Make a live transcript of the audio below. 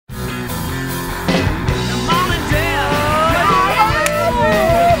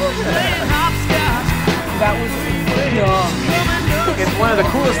the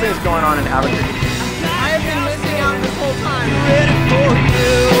coolest things going on in Albuquerque. I have been missing out this whole time.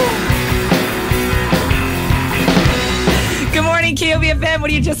 Good morning, KOBFM. What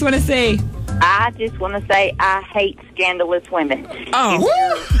do you just want to say? I just want to say I hate scandalous women.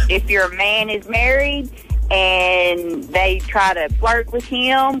 Oh. If your man is married and they try to flirt with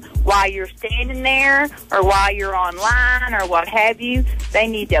him while you're standing there or while you're online or what have you, they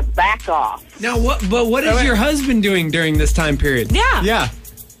need to back off. Now, what is your husband doing during this time period? Yeah.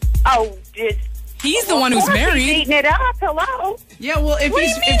 Oh, just... He's the one who's married. He's eating it up. Hello. Yeah, well, if What do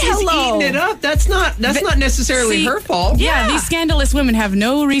he's you mean, hello? eating it up, that's not necessarily See, her fault. Yeah, these scandalous women have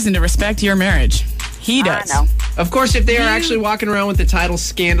no reason to respect your marriage. He does. I know. Of course, if they are actually walking around with the title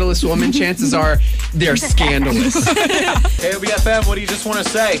 "scandalous woman," chances are they're scandalous. KOBFM, what do you just want to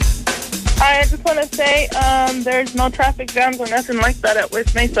say? I just want to say there's no traffic jams or nothing like that at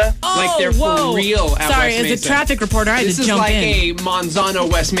West Mesa. Like they're whoa. for real at Sorry, West Mesa. as a traffic reporter, I had This to is jump like in. a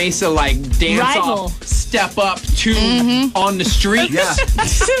Monzano West Mesa dance Rival. off, step up to on the street. Yeah.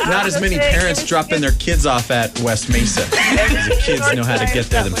 Not as many parents dropping their kids off at West Mesa. The kids know how to get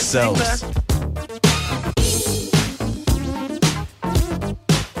there themselves.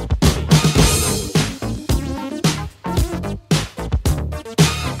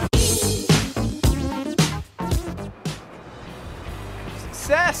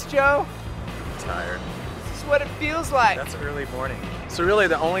 Success, Joe. Tired. This is what it feels like. That's early morning. So really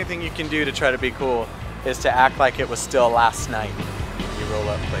the only thing you can do to try to be cool is to act like it was still last night. You roll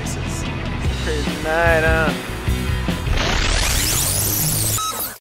up places. It's a crazy night, huh?